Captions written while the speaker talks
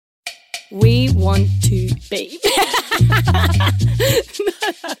We want to be.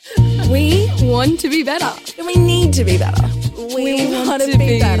 We want to be better. We need to be better. We want to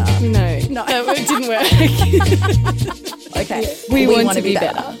be better. No, it didn't work. Okay. We want to be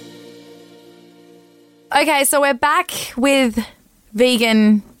better. Okay, so we're back with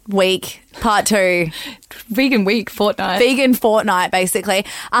Vegan Week Part 2. Vegan Week, fortnight. Vegan fortnight, basically.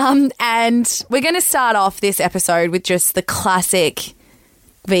 And we're going to start off this episode with just the classic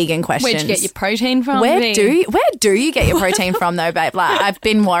vegan questions. Where'd you get your protein from? Where do you get your protein from, though, babe? Like, I've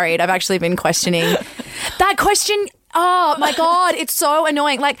been worried. I've actually been questioning that question. Oh, my God. It's so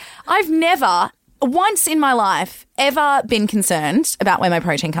annoying. Like, I've never once in my life ever been concerned about where my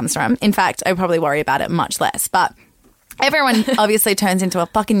protein comes from. In fact, I probably worry about it much less. But everyone obviously turns into a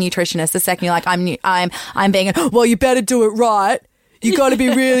fucking nutritionist the second you're like, I'm vegan. Well, you better do it right. You got to be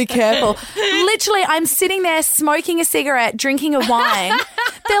really careful. Literally, I'm sitting there smoking a cigarette, drinking a wine.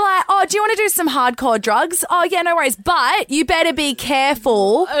 They're like, oh, do you want to do some hardcore drugs? Oh, yeah, no worries. But you better be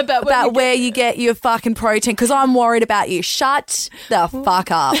careful about where you get your fucking protein because I'm worried about you. Shut the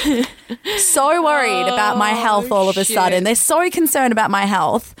fuck up. So worried about my health all of a sudden. They're so concerned about my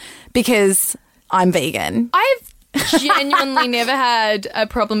health because I'm vegan. I've genuinely never had a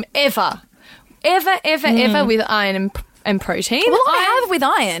problem ever with iron and protein. Well, I have with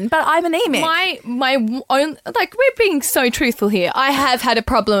iron, but I'm anemic. My own, like, we're being so truthful here. I have had a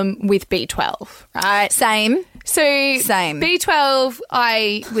problem with B12, right? Same. Same. B12,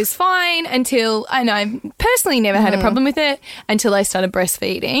 I was fine until, and I personally never had a problem with it until I started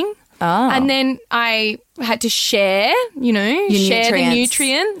breastfeeding. Oh. And then I had to share, the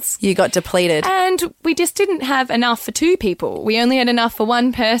nutrients. You got depleted. And we just didn't have enough for two people. We only had enough for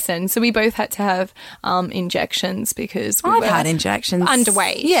one person. So we both had to have injections because I've had injections.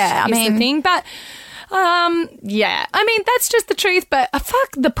 Underweight. Yeah, the thing. But yeah, I mean, that's just the truth. But fuck,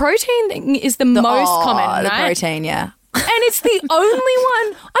 the protein thing is the most common, right? The protein, yeah. And it's the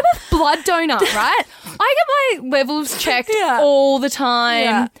only one. I'm a blood donor, right? I get my levels checked all the time.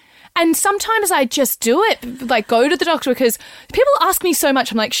 Yeah. And sometimes I just do it, like go to the doctor because people ask me so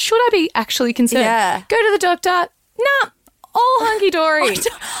much. I'm like, should I be actually concerned? Yeah. Go to the doctor. Nah, all hunky-dory.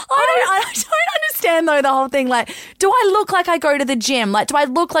 I don't understand, though, the whole thing. Like, do I look like I go to the gym? Like, do I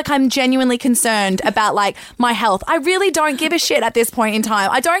look like I'm genuinely concerned about, like, my health? I really don't give a shit at this point in time.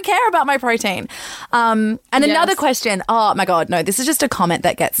 I don't care about my protein. And another question. Oh, my God, no, this is just a comment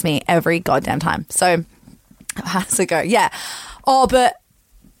that gets me every goddamn time. So, how does it go? Yeah. Oh, but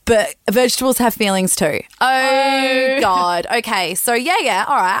vegetables have feelings too. Oh, God. Okay. So, yeah.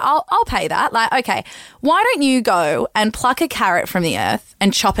 All right. I'll pay that. Like, okay. Why don't you go and pluck a carrot from the earth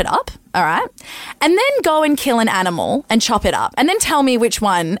and chop it up? All right. And then go and kill an animal and chop it up. And then tell me which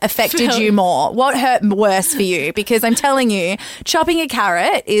one affected you more. What hurt worse for you? Because I'm telling you, chopping a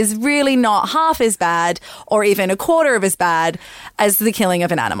carrot is really not half as bad or even a quarter of as bad as the killing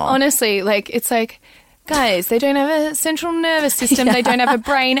of an animal. Honestly, like, it's like, guys, they don't have a central nervous system. They don't have a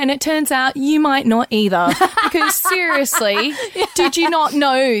brain. And it turns out you might not either. Because seriously, did you not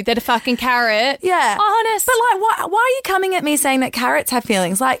know that a fucking carrot? Yeah. Honest. But like, why are you coming at me saying that carrots have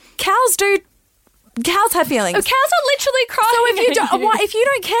feelings? Like, cows have feelings. Cows are literally crying. So if you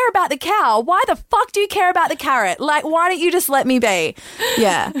don't care about the cow, why the fuck do you care about the carrot? Like, why don't you just let me be?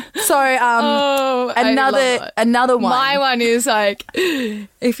 Yeah. So another one. My one is like,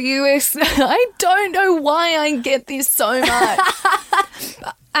 if you were, I don't know why I get this so much.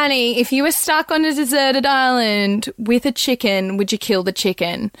 Annie, if you were stuck on a deserted island with a chicken, would you kill the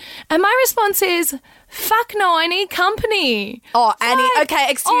chicken? And my response is, fuck no, I need company. Oh, Annie, okay,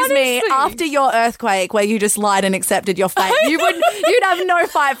 excuse me. After your earthquake where you just lied and accepted your fate, you'd have no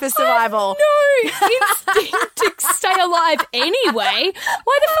fight for survival. No instinct to stay alive anyway.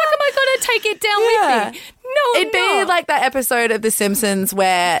 Why the fuck am I going to take it down with me? No, it'd be like that episode of The Simpsons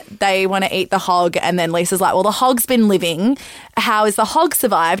where they want to eat the hog and then Lisa's like, well, the hog's been living. How has the hog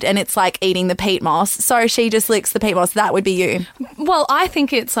survived? And it's like eating the peat moss. So she just licks the peat moss. That would be you. Well, I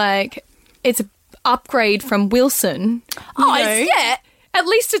think it's like, it's an upgrade from Wilson. Yeah. At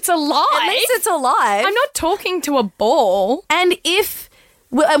least it's alive. I'm not talking to a ball. And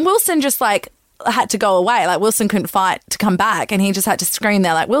Wilson just like had to go away. Like, Wilson couldn't fight to come back and he just had to scream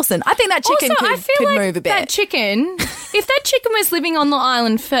there like, Wilson. I think that chicken could like move a bit. That chicken, if that chicken was living on the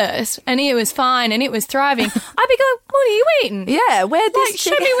island first and it was fine and it was thriving, I'd be going, what are you eating? Yeah,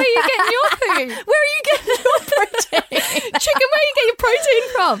 show me where you're getting your food. Where are you getting your protein? Chicken, where you get your protein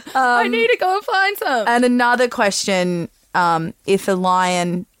from? I need to go and find some. And another question, if a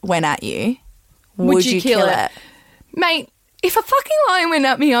lion went at you, would you kill it? Mate, if a fucking lion went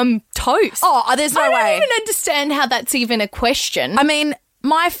at me, I'm toast. Oh, there's no way. I don't even understand how that's even a question. I mean,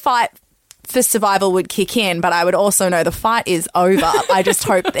 my fight for survival would kick in, but I would also know the fight is over. I just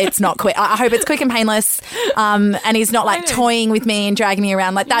hope it's not quick. I hope it's quick and painless, and he's not like toying with me and dragging me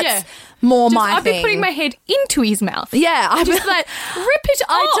around. Like that's more my I'd thing. be putting my head into his mouth. Yeah, I'm just like, rip it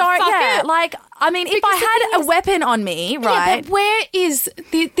off. It. Like, I mean, if I had a weapon on me, right? Yeah, but where is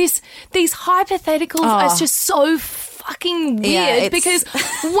these hypotheticals are just so fucking weird because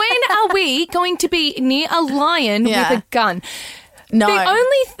when are we going to be near a lion with a gun? No. The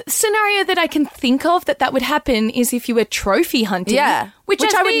only scenario that I can think of that would happen is if you were trophy hunting. Yeah. Which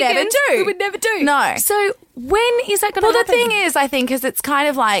I would never do. We would never do. No. So when is that going to happen? Well, the thing is, I think, because it's kind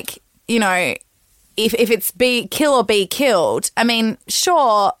of like, you know, if it's kill or be killed, I mean,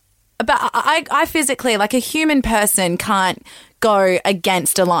 sure, but I physically, like a human person can't go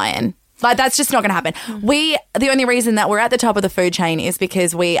against a lion. Like, that's just not going to happen. The only reason that we're at the top of the food chain is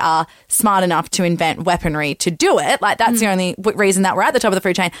because we are smart enough to invent weaponry to do it. Like, that's the only reason that we're at the top of the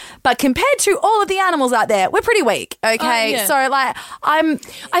food chain. But compared to all of the animals out there, we're pretty weak, okay? So, like,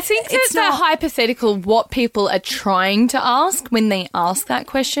 I think it's the hypothetical what people are trying to ask when they ask that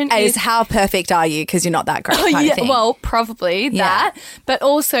question is how perfect are you because you're not that great kind of thing. Well, probably that. But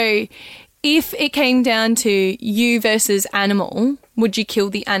also, if it came down to you versus animal, would you kill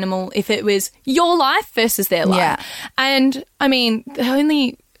the animal if it was your life versus their life? Yeah. And, I mean, the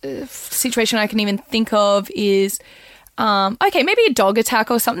only situation I can even think of is, maybe a dog attack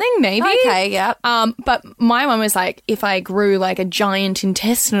or something, maybe. Okay, yeah. But my one was like, if I grew like a giant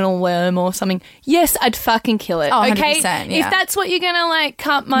intestinal worm or something, yes, I'd fucking kill it, okay? 100%, yeah. If that's what you're going to like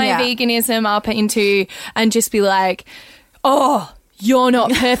cut my veganism up into and just be like, oh, you're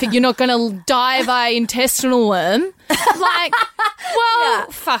not perfect. You're not going to die by intestinal worm. Like,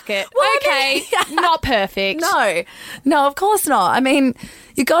 well, fuck it. Well, okay, not perfect. No, of course not. I mean,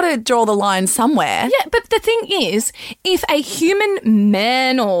 you got to draw the line somewhere. Yeah, but the thing is, if a human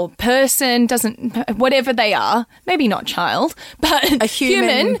man or person doesn't, whatever they are, maybe not child, but a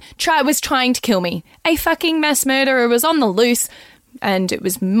human was trying to kill me. A fucking mass murderer was on the loose. And it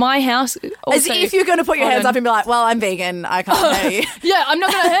was my house. Also, as if you're going to put your hands up and be like, well, I'm vegan. I can't hurt you. Yeah, I'm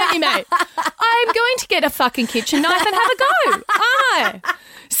not going to hurt you, mate. I'm going to get a fucking kitchen knife and have a go.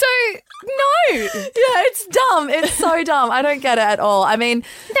 So, no. Yeah, it's dumb. It's so dumb. I don't get it at all. I mean,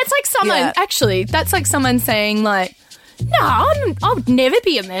 that's like someone saying like, no, I would never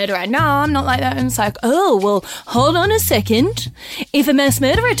be a murderer. No, I'm not like that. And it's like, oh, well, hold on a second. If a mass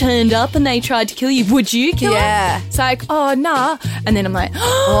murderer turned up and they tried to kill you, would you kill him? It's like, oh, nah. And then I'm like,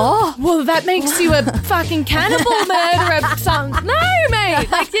 oh, well, that makes you a fucking cannibal murderer. No, mate.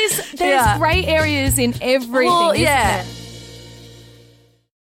 Like, there's grey areas in everything, well, isn't there?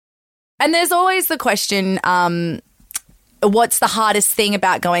 And there's always the question, what's the hardest thing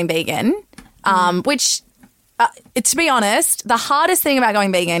about going vegan? Which... to be honest, the hardest thing about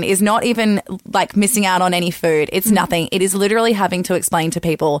going vegan is not even like missing out on any food. It's nothing. It is literally having to explain to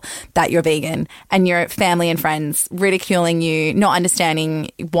people that you're vegan and your family and friends ridiculing you, not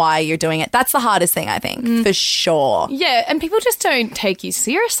understanding why you're doing it. That's the hardest thing, I think, for sure. Yeah, and people just don't take you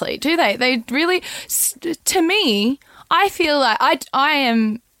seriously, do they? They really, to me, I feel like I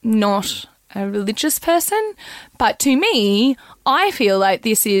am not a religious person, but to me, I feel like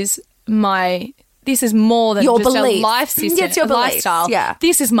this is more than your just belief. A life system, it's your lifestyle. Yeah.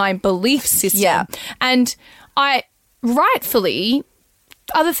 This is my belief system. Yeah. And I rightfully,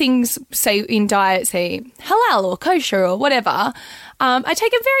 other things say in diet, say halal or kosher or whatever, I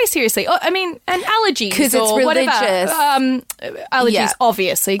take it very seriously. I mean, and allergies because it's religious. Allergies,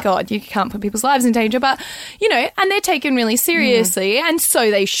 obviously, God, you can't put people's lives in danger, but, you know, and they're taken really seriously, and so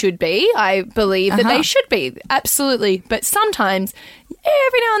they should be. I believe that they should be, absolutely. But sometimes,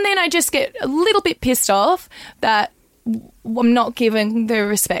 every now and then, I just get a little bit pissed off that I'm not given the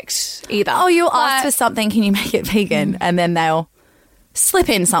respect either. Oh, you'll ask for something, can you make it vegan? And then they'll slip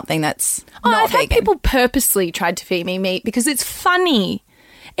in something that's not I've vegan. had people purposely tried to feed me meat because it's funny.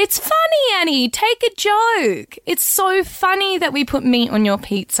 It's funny, Annie. Take a joke. It's so funny that we put meat on your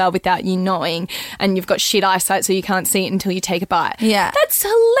pizza without you knowing, and you've got shit eyesight so you can't see it until you take a bite. Yeah. That's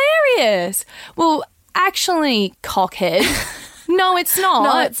hilarious. Well, actually, cockhead, no, it's not.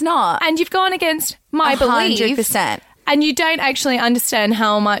 No, it's not. And you've gone against my belief. 100%. And you don't actually understand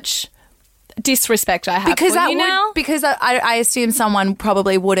how much disrespect I have because for that you now. Because I assume someone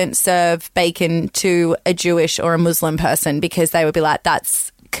probably wouldn't serve bacon to a Jewish or a Muslim person because they would be like,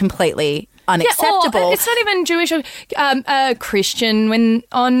 that's completely unacceptable. Yeah, or it's not even Jewish or Christian when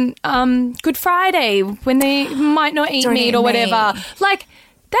on Good Friday when they might not eat meat or whatever. Like,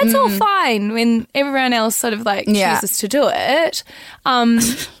 that's all fine when everyone else sort of like chooses to do it.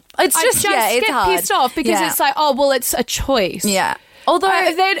 It's just I it's get hard. pissed off because it's like, oh, well, it's a choice. Yeah. Although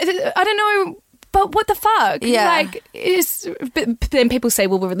I don't know, but what the fuck? Yeah. Like, but then people say,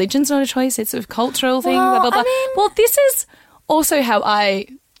 well, religion's not a choice, it's a cultural thing, blah, blah, blah. I mean, well, this is also how I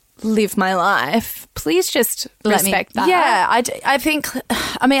live my life. Please just respect that. Yeah, I think,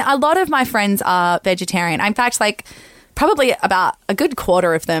 I mean, a lot of my friends are vegetarian. In fact, like, probably about a good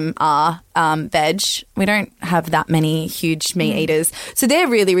quarter of them are veg. We don't have that many huge meat eaters. So they're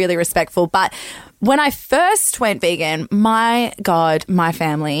really, really respectful. But when I first went vegan, my God, my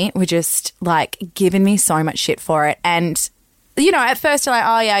family were just like giving me so much shit for it. And, you know, at first you're like,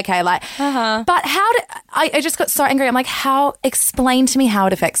 oh, yeah, okay. Like, but I just got so angry. I'm like, explain to me how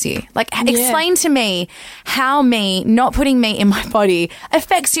it affects you. Like, explain to me how me not putting meat in my body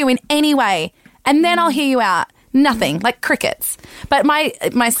affects you in any way. And then I'll hear you out. Nothing, like crickets. But my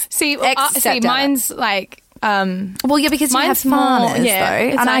see, ex-stepdad, mine's like, well, yeah, because you have farmers, though,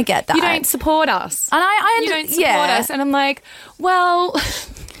 and like, I get that. You don't support us, and you don't support us, and I'm like, well,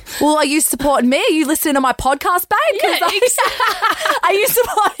 are you supporting me? Are you listening to my podcast, babe? Yeah, Are you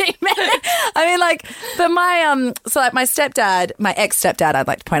supporting me? I mean, like, but my so like my stepdad, my ex-stepdad, I'd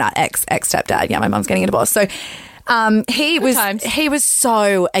like to point out, ex-stepdad. Yeah, my mum's getting a divorce, so. He was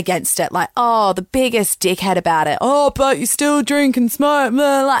so against it, like, oh, the biggest dickhead about it. Oh, but you still drink and smoke.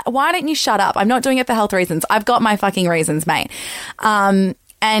 Like, why don't you shut up? I'm not doing it for health reasons. I've got my fucking reasons, mate. And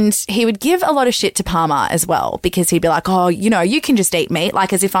he would give a lot of shit to Palmer as well, because he'd be like, oh, you know, you can just eat meat,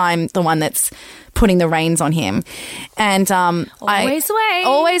 like as if I'm the one that's putting the reins on him. And always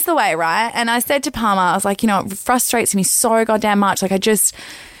the way, right? And I said to Palmer, I was like, you know, it frustrates me so goddamn much. Like, it's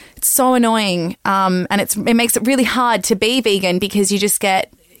so annoying, and it makes it really hard to be vegan because you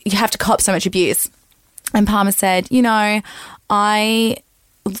have to cop so much abuse. And Palmer said, you know, I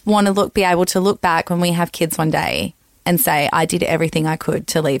want to be able to look back when we have kids one day and say, I did everything I could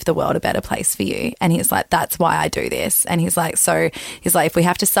to leave the world a better place for you. And he's like, that's why I do this. And he's like, if we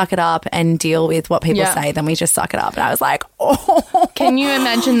have to suck it up and deal with what people say, then we just suck it up. And I was like, oh. Can you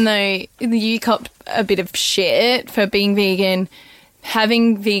imagine, though, you copped a bit of shit for being vegan,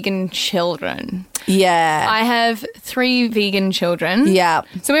 having vegan children? Yeah. I have 3 vegan children. Yeah.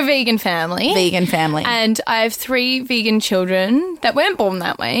 So we're a vegan family. And I have 3 vegan children that weren't born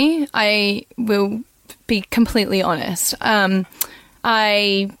that way. I will be completely honest. I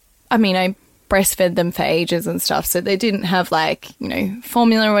breastfed them for ages and stuff, so they didn't have, like, you know,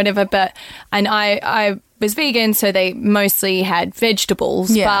 formula or whatever, and I was vegan, so they mostly had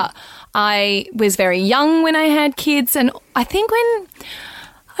vegetables. But I was very young when I had kids, and I think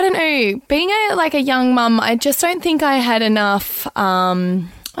being a young mum, I just don't think I had enough,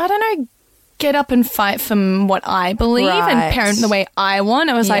 get up and fight for what I believe and parent the way I want.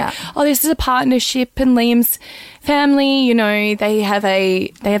 I was like, oh, this is a partnership, and Liam's family, you know, they have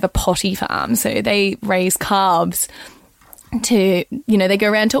a potty farm, so they raise calves to, you know, they go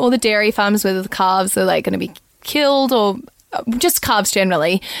around to all the dairy farms where the calves are like going to be killed, or just calves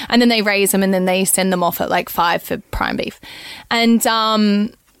generally, and then they raise them and then they send them off at like 5 for prime beef. And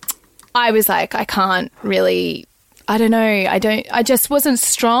I was like, I can't really, I don't know, I just wasn't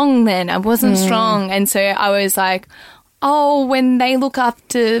strong then. I wasn't strong. And so I was like, oh, when they look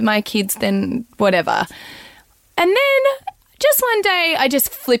after my kids, then whatever. And then just one day I just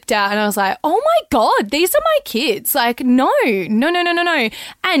flipped out and I was like, oh my God, these are my kids. Like, no.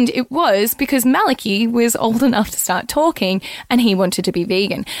 And it was because Maliki was old enough to start talking and he wanted to be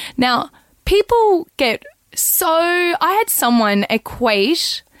vegan. Now, people get so, I had someone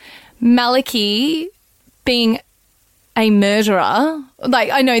equate Maliki being a murderer.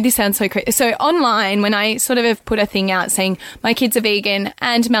 Like, I know this sounds so crazy. So online, when I sort of have put a thing out saying my kids are vegan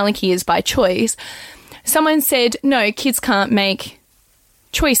and Maliki is by choice, someone said, no, kids can't make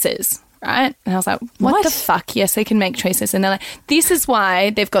choices, right? And I was like, what the fuck? Yes, they can make choices. And they're like, this is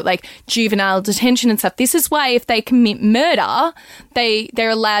why they've got like juvenile detention and stuff. This is why if they commit murder, they're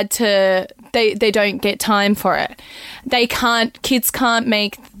allowed to, they don't get time for it. Kids can't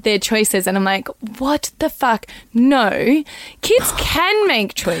make their choices. And I'm like, what the fuck? No, kids can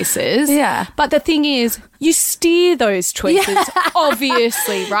make choices. Yeah. But the thing is, you steer those choices,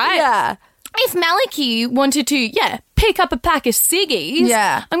 obviously, right? Yeah. If Maliki wanted to, pick up a pack of ciggies,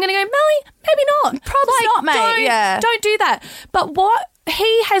 I'm going to go, Melly, maybe not. Probably not, mate. Don't do that. But what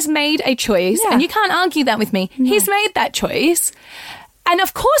he has made a choice, and you can't argue that with me. No. He's made that choice. And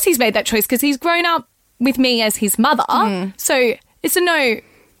of course he's made that choice because he's grown up with me as his mother. So it's a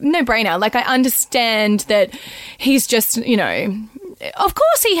no-brainer. Like, I understand that he's just, you know, of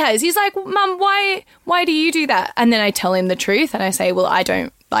course he has. He's like, Mum, why do you do that? And then I tell him the truth and I say, well, I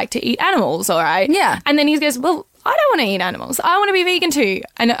don't like to eat animals, all right? Yeah. And then he goes, well, I don't want to eat animals. I want to be vegan too.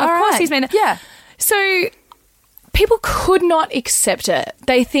 And of course he's made that. Yeah. So people could not accept it.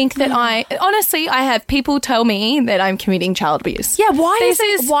 They think that honestly, I have people tell me that I'm committing child abuse. Yeah,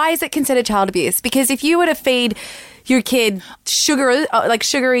 why is it considered child abuse? Because if you were to feed your kid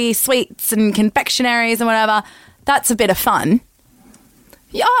sugary sweets and confectionaries and whatever, that's a bit of fun.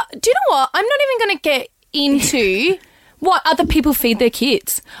 Yeah, do you know what? I'm not even going to get into what other people feed their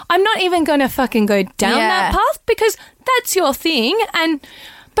kids. I'm not even going to fucking go down that path because that's your thing. And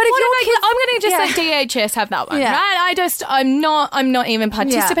but if I'm going to just let DHS have that one, right? I'm not even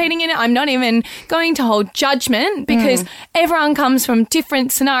participating in it. I'm not even going to hold judgment because everyone comes from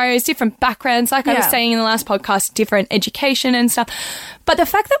different scenarios, different backgrounds. Like I was saying in the last podcast, different education and stuff. But the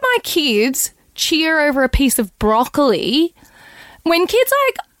fact that my kids cheer over a piece of broccoli when kids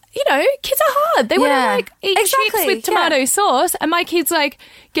kids are hard. They want to eat chips with tomato sauce, and my kids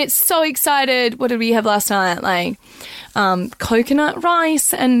get so excited. What did we have last night? Coconut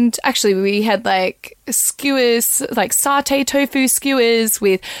rice, and actually we had skewers, satay tofu skewers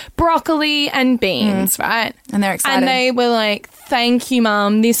with broccoli and beans, right? And they're excited. And they were like, "Thank you,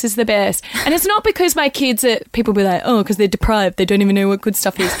 Mum. This is the best." And it's not because my kids people be like, "Oh, because they're deprived. They don't even know what good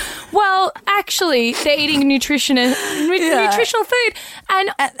stuff is." Well, actually, they're eating nutritional food, and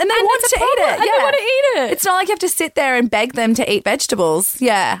they want to eat it. And they want to eat it. It's not like you have to sit there and beg them to eat vegetables.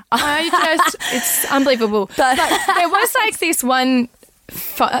 Yeah, it's unbelievable. But there was this one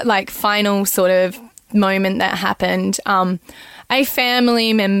final sort of moment that happened. A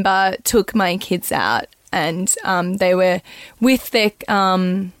family member took my kids out, and they were with their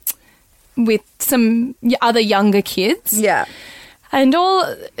with some other younger kids. Yeah. And all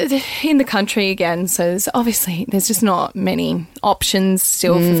in the country again, so there's just not many options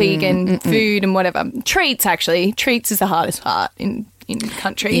still for vegan food and whatever. Treats is the hardest part in the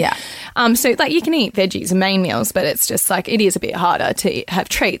country. Yeah. So you can eat veggies and main meals, but it's just it is a bit harder to have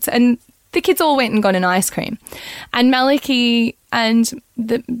treats. And the kids all went and got an ice cream, and Maliki and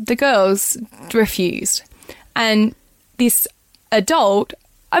the girls refused. And this adult,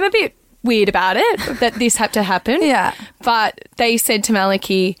 I'm a bit weird about it that this had to happen. Yeah. But they said to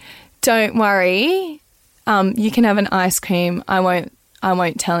Maliki, "Don't worry, you can have an ice cream. I won't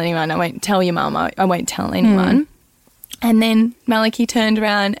tell anyone. I won't tell your mum. I won't tell anyone." And then Maliki turned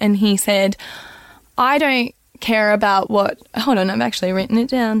around and he said, "I don't care about what..." Hold on, I've actually written it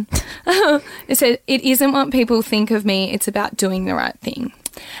down. It said, "It isn't what people think of me. It's about doing the right thing."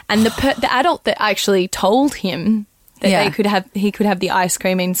 And the adult that actually told him that he could have the ice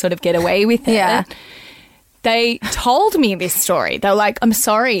cream and sort of get away with it. Yeah. They told me this story. They were like, "I'm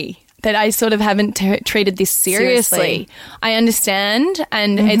sorry that I sort of haven't treated this seriously. I understand,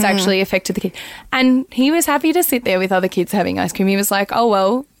 and it's actually affected the kid." And he was happy to sit there with other kids having ice cream. He was like, "Oh,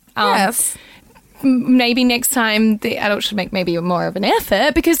 well, yes. Maybe next time the adult should make maybe more of an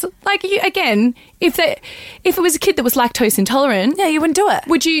effort because, if it was a kid that was lactose intolerant, you wouldn't do it.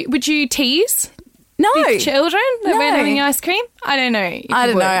 Would you tease?" No. With children that weren't having ice cream? I don't know. I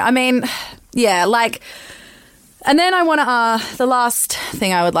don't know. I mean, yeah, and then I want to, the last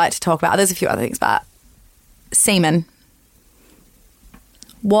thing I would like to talk about, there's a few other things, but semen.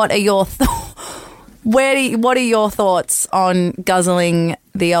 What are your what are your thoughts on guzzling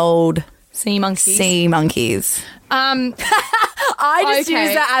the old sea monkeys? I just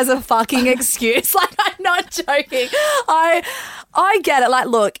use that as a fucking excuse. I'm not joking. I get it.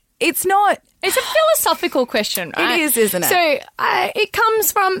 Look, it's not... It's a philosophical question, right? It is, isn't it? So it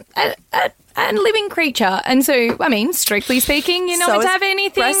comes from a living creature. And so, I mean, strictly speaking, you're not meant to have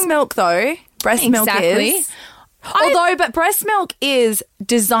anything. Breast milk, though. Breast milk is. But breast milk is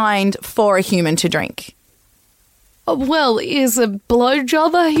designed for a human to drink. Well, is a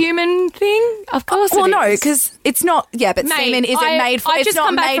blowjob a human thing? Of course it is. Well, no, because it's not... Yeah, but semen isn't made for... I've just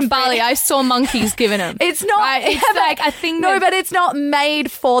come back from Bali. I saw monkeys giving them. It's not... Right? It's a thing No, but it's not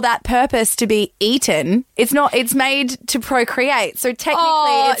made for that purpose to be eaten. It's not... It's made to procreate. So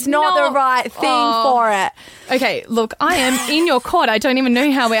technically, it's not the right thing for it. Okay, look, I am in your court. I don't even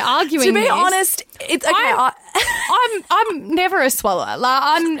know how we're arguing To be honest, it's... Okay, I'm never a swallower.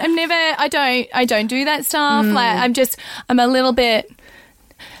 I'm never... I don't do that stuff. I'm a little bit...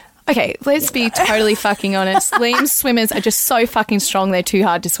 Okay, let's be totally fucking honest. Liam's swimmers are just so fucking strong, they're too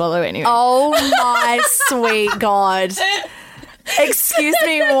hard to swallow anyway. Oh, my sweet God. Excuse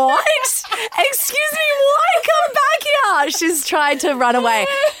me, what? Excuse me, what? Come back here. She's tried to run away.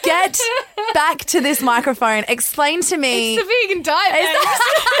 Get back to this microphone. Explain to me. It's the vegan diet.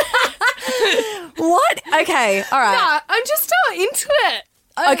 What? Okay, all right. Nah, I'm just so into it.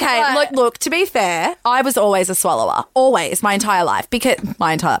 Okay, look, to be fair, I was always a swallower. Always, my entire life.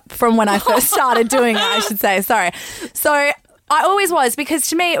 From when I first started doing it, I should say. Sorry. So I always was, because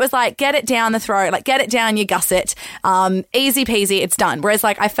to me it was like, get it down the throat, like get it down your gusset, easy peasy, it's done. Whereas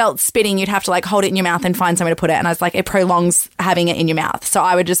like I felt spitting, you'd have to like hold it in your mouth and find somewhere to put it, and I was like, it prolongs having it in your mouth, so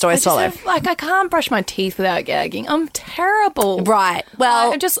I would just always swallow. Like I can't brush my teeth without gagging. I'm terrible. Right.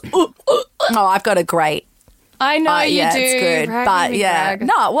 Well, I just. oh, I've got a great. I know you yeah, do. it's good, Rag but me yeah, gag.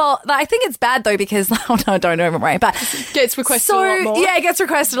 no. Well, I think it's bad though, because oh no, don't worry. But Gets requested a lot more. Yeah, it gets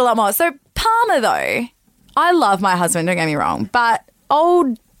requested a lot more. So Palmer though, I love my husband. Don't get me wrong, but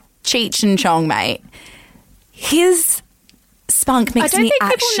old Cheech and Chong, mate, his spunk makes I don't me think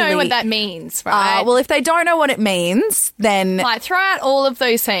actually. people know what that means, right? Well, if they don't know what it means, then like throw out all of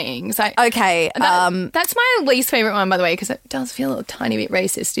those sayings. Like, okay. that's my least favorite one, by the way, because it does feel a tiny bit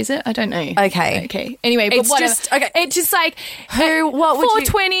racist. Is it? I don't know. Okay. Anyway, but It's whatever. just- okay. It's just like what would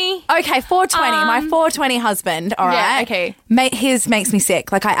you- 420. Okay, 420. My 420 husband, all right? Yeah, okay. His makes me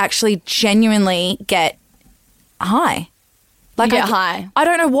sick. Like, I actually genuinely get high. Like, You get high. I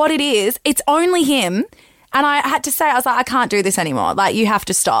don't know what it is. It's only him. And I had to say, I was like, I can't do this anymore. Like, you have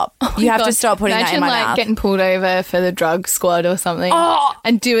to stop. You have to God. stop putting that in my Imagine, like, mouth. getting pulled over for the drug squad or something Oh.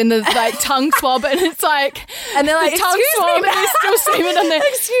 and doing the, like, tongue swab, and it's like... And they're like, the tongue "Excuse swab, me, and there's still semen on there.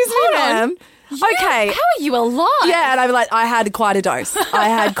 Excuse me, Hold on. ma'am. Okay. How are you alive? Yeah, and I'm like, I had quite a dose. I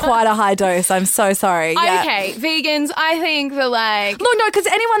had quite a high dose. I'm so sorry. Yeah. Okay, vegans, I think that, like... No, because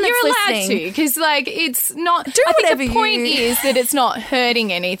anyone that's You're allowed listening... to, because, like, it's not... Do I think whatever the point you- is that it's not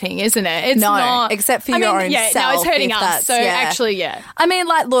hurting anything, isn't it? It's No, not... except for I your mean, own yeah, no, self, it's hurting if us. that's- So, yeah. actually, yeah. I mean,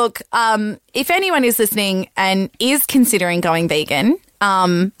 like, look, if anyone is listening and is considering going vegan,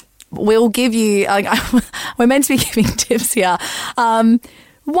 we'll give you, like, we're meant to be giving tips here.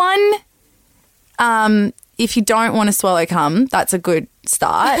 One, if you don't want to swallow cum, that's a good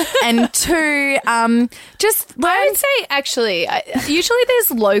start. And two, just learn. I would say, actually, usually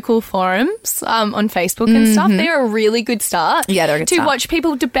there's local forums on Facebook and stuff. They're a really good start. Yeah, they're a good to start. watch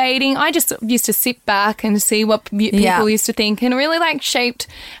people debating. I just used to sit back and see what people Yeah. used to think, and it really like shaped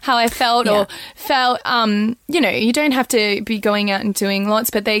how I felt Yeah. or felt. You know, you don't have to be going out and doing lots,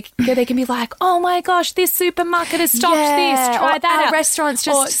 but they can be like, oh my gosh, this supermarket has stopped this. Try or that our out. restaurants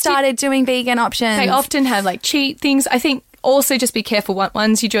Or just started doing vegan options. they often have like cheat things. I think also just be careful what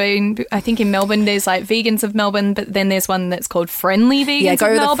ones you join. I think in Melbourne there's like Vegans of Melbourne, but then there's one that's called Friendly Vegans Yeah, go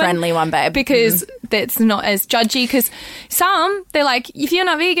of with the Melbourne. friendly one, babe. Because that's not as judgy, because some, they're like, if you're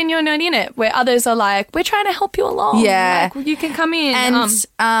not vegan, you're not in it. Where others are like, we're trying to help you along. Yeah. Like, you can come in.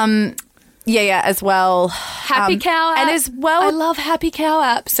 And, yeah, as well. Happy Cow app. And as well. I love Happy Cow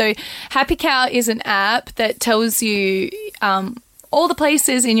app. So Happy Cow is an app that tells you all the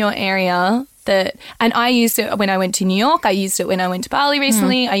places in your area that, and I used it when I went to New York. I used it when I went to Bali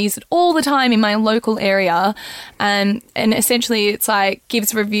recently. I use it all the time in my local area. And essentially it's like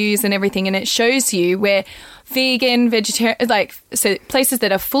gives reviews and everything, and it shows you where vegan, vegetarian, like, so places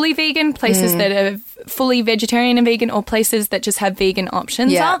that are fully vegan, places that are fully vegetarian and vegan, or places that just have vegan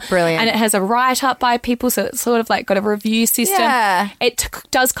options. Yeah, are. brilliant. And it has a write-up by people, so it's sort of like got a review system. Yeah. It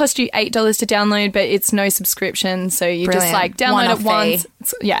does cost you $8 to download, but it's no subscription, so you just Brilliant. like download One-off it once.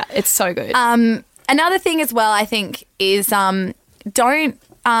 fee. It's so good. Another thing as well, I think, is don't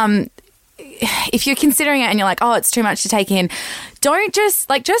if you're considering it and you're like, oh, it's too much to take in, don't just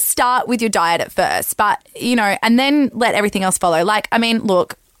start with your diet at first, but, you know, and then let everything else follow. Like, I mean,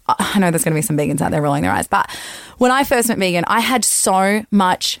 look, I know there's going to be some vegans out there rolling their eyes, but when I first went vegan, I had so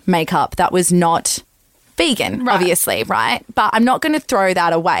much makeup that was not vegan, Right. obviously, right? But I'm not going to throw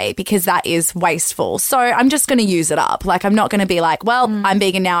that away because that is wasteful. So I'm just going to use it up. Like, I'm not going to be like, well, I'm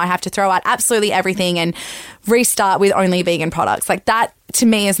vegan now, I have to throw out absolutely everything and restart with only vegan products. Like, that to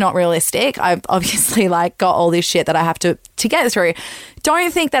me is not realistic. I've obviously like got all this shit that I have to get through.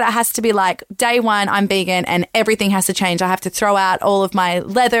 Don't think that it has to be like day one, I'm vegan and everything has to change. I have to throw out all of my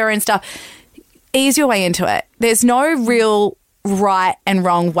leather and stuff. Ease your way into it. There's no real right and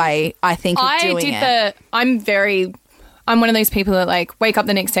wrong way, I think, of doing it. I'm one of those people that like wake up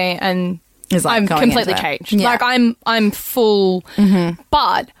the next day and Is like I'm going completely into it. changed. Yeah. Like I'm full.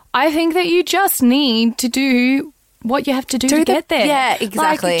 But I think that you just need to do what you have to do to get there. yeah,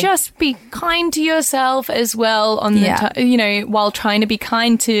 exactly. Like, just be kind to yourself as well on Yeah. the while trying to be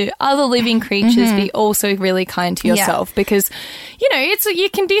kind to other living creatures, be also really kind to yourself, because you're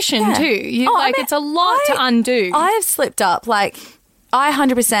conditioned Yeah. too. You Oh, I mean, it's a lot to undo. I have slipped up. Like, I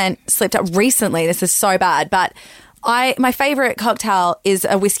 100% slipped up recently. This is so bad, but my favourite cocktail is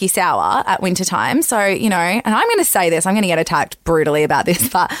a whiskey sour at wintertime. So, and I'm going to say this, I'm going to get attacked brutally about this,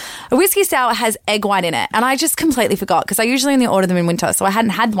 but a whiskey sour has egg white in it. And I just completely forgot because I usually only order them in winter. So I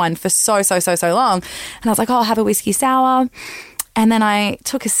hadn't had one for so long. And I was like, oh, I'll have a whiskey sour. And then I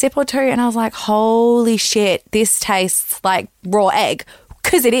took a sip or two and I was like, holy shit, this tastes like raw egg.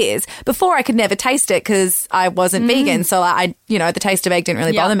 Because it is. Before I could never taste it because I wasn't vegan. So the taste of egg didn't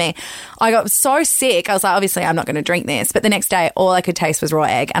really bother me. I got so sick. I was like, obviously I'm not going to drink this. But the next day, all I could taste was raw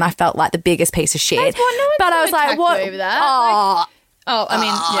egg. And I felt like the biggest piece of shit. But I was like, what? Over that.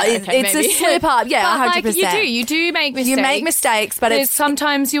 It's a slip up. Yeah, 100%. You do make mistakes. You make mistakes, but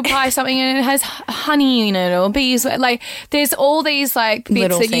sometimes you'll buy something and it has honey in it or bees. Like there's all these like bits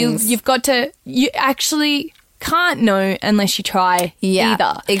little that things. you've got to, you actually can't know unless you try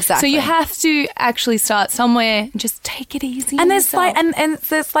either. Exactly. So you have to actually start somewhere and just take it easy. And there's like and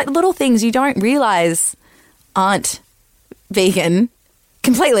there's like little things you don't realise aren't vegan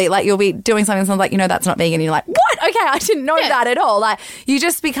completely. Like you'll be doing something and someone's like, that's not vegan. And you're like, what? Okay, I didn't know that at all. Like you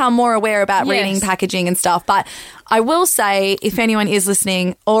just become more aware about reading packaging and stuff. But I will say, if anyone is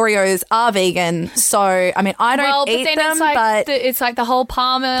listening, Oreos are vegan. So, I mean, I don't eat them, but it's like the whole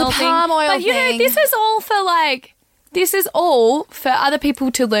palm oil thing. But, this is all for other people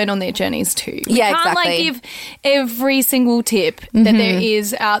to learn on their journeys too. We can't give every single tip that there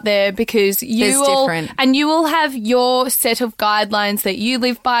is out there because you will have your set of guidelines that you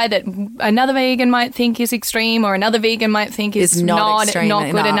live by that another vegan might think is extreme or another vegan might think is not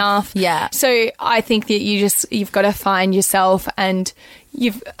good enough. Yeah. So I think that you've got to find yourself and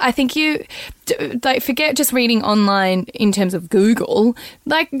forget just reading online in terms of Google.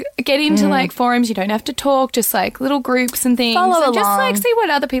 Like, get into like forums. You don't have to talk. Just like little groups and things. Follow along. Just like see what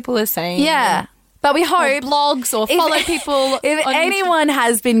other people are saying. Yeah. But we hope blogs or follow people. If anyone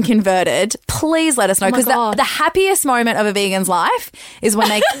has been converted, please let us know because the happiest moment of a vegan's life is when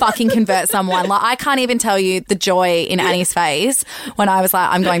they fucking convert someone. Like I can't even tell you the joy in Annie's face when I was like,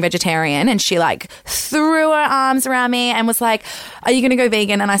 I'm going vegetarian, and she like threw her arms around me and was like, "Are you going to go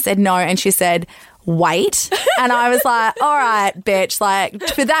vegan?" And I said no, and she said, "Wait." And I was like, all right, bitch, like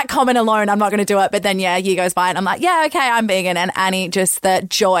for that comment alone, I'm not going to do it. But then, a year goes by and I'm like, yeah, okay, I'm vegan. And Annie, just the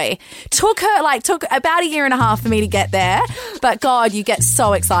joy took about a year and a half for me to get there. But God, you get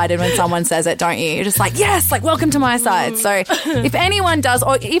so excited when someone says it, don't you? You're just like, yes, like welcome to my side. So if anyone does,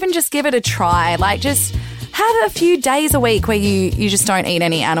 or even just give it a try, like just have a few days a week where you just don't eat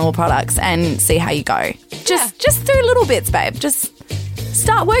any animal products and see how you go. Just do little bits, babe. Just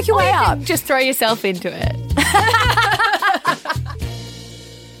work your way up. Just throw yourself into it.